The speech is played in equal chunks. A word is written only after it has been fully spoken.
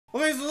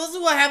Okay, so this is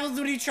what happens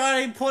when you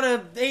try to put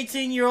a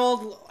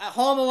 18-year-old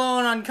Home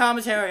Alone on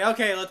commentary.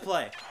 Okay, let's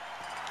play.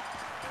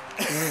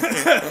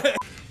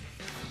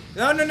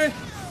 No.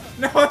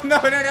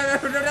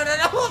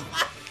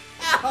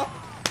 Ow.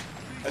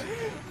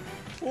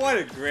 What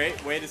a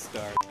great way to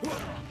start.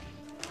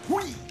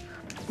 I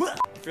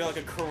feel like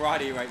a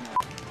karate right now.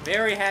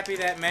 Very happy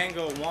that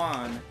Mango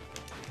won,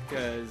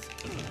 because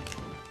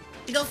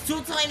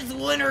 2 times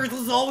winners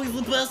is always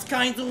the best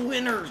kinds of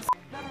winners.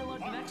 Better luck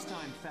next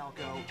time,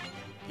 Falco.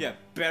 Yeah,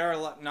 better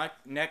luck not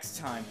next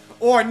time.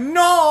 Or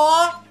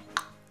no!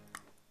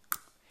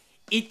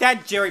 Eat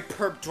that, Jerry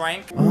Perp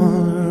Drank.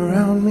 All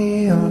around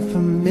me are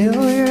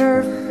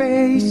familiar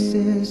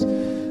faces,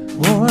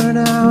 worn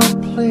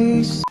out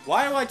places.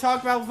 Why do I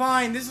talk about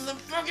Vine? This is a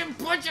fucking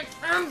bunch of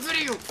term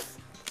video.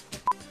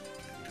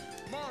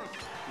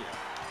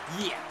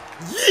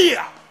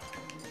 Yeah!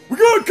 We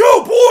gotta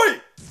go,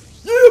 boy!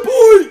 Yeah,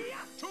 boy!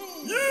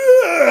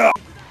 Yeah!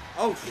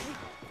 Oh,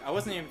 I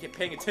wasn't even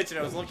paying attention.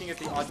 I was looking at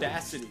the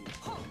audacity.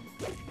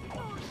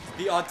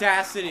 The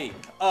audacity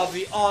of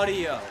the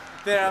audio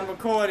that I'm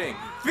recording.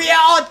 The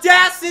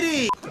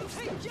audacity!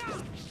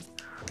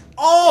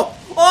 Oh!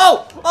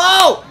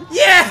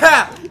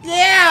 Yeah!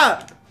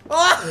 Yeah!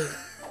 Oh!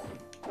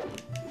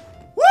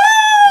 Woo!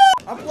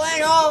 I'm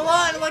playing all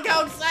alone. Look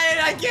how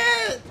excited I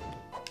get!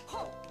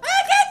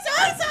 I get so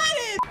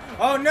excited!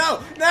 Oh no!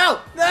 No!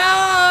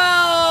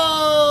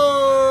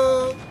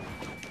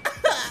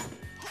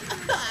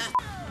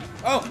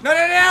 Oh,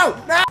 no!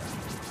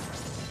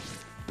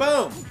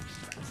 Boom!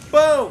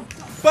 Boom!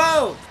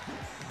 Boom!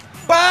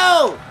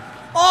 Boom!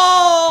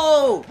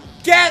 Oh!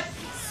 Get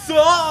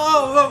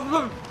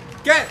some!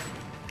 Get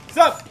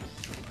some!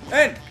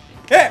 And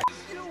hit!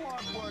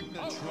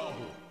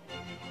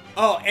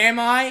 Oh, am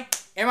I?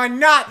 Am I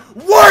not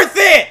worth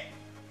it?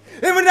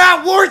 Am I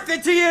not worth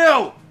it to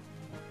you?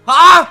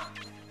 Huh?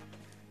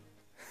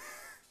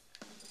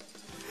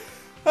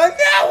 I'm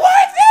not worth it!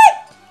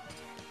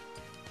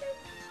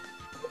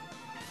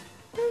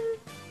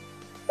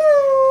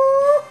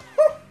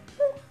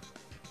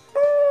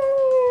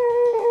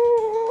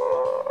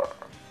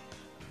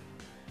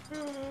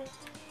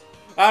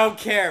 I don't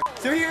care.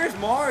 So here's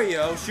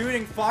Mario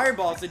shooting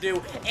fireballs to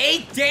do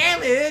 8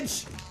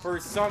 damage for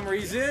some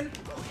reason.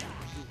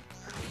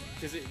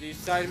 Because he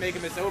decided to make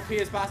him as OP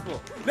as possible.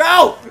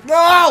 No!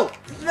 No!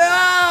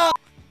 No!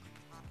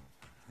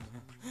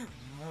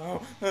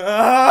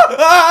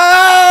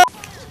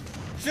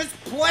 Just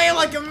play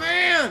like a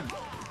man!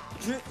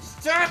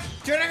 Stop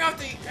getting off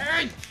the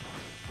edge!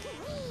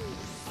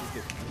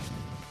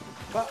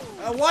 What?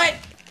 What?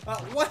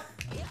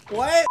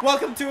 What?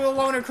 Welcome to a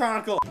Loner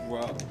Chronicle.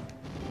 Bro,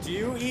 do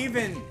you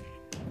even...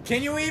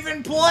 Can you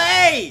even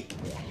play?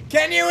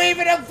 Can you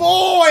even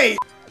avoid?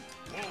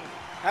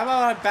 How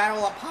about I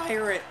battle a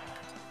pirate?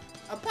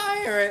 A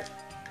pirate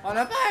on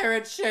a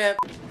pirate ship.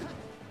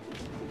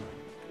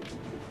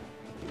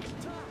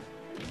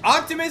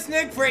 Optimus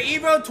Nick for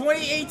Evo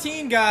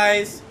 2018,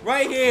 guys.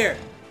 Right here.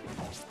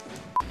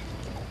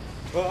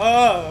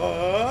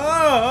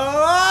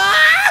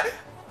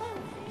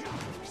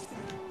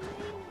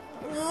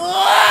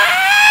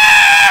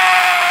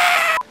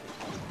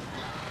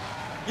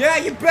 Yeah,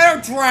 you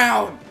better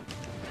drown.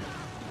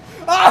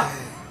 Ah!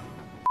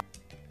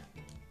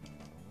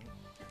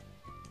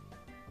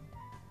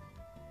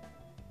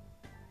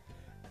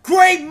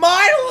 Great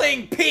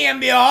modeling,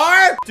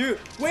 PMBR! Dude,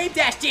 wave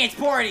dash dance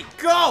party,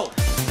 go!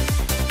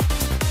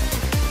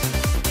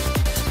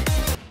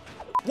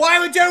 Why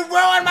would you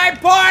ruin my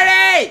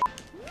party?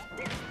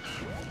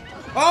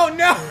 Oh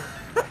no!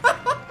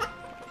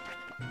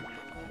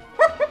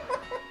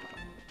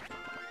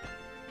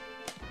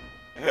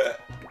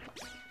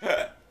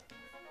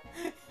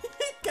 He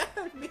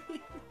got me!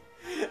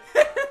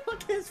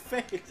 Look at his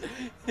face.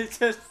 It's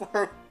just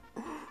for...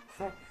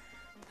 I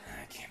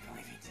can't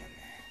believe he did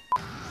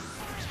that.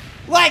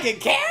 Like a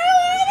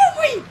Carolina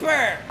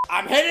Reaper!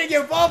 I'm hitting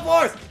you full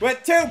force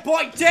with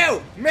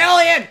 2.2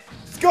 million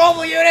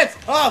Scoville units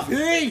of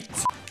heat!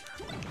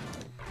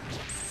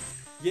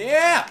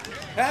 Yeah!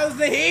 How's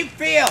the heat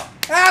feel?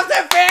 How's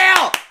it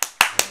feel?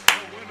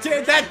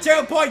 That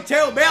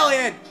 2.2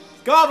 million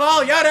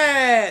Scoville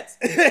units!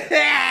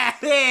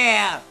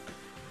 Yeah!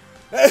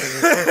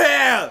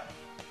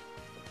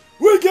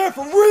 We get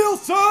for real,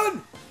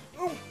 son!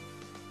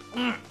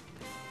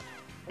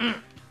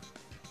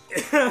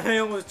 I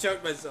almost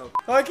choked myself.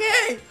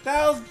 Okay,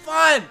 that was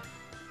fun!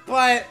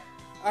 But,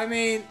 I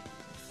mean,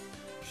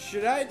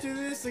 should I do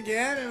this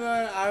again?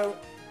 I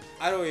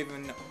don't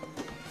even know.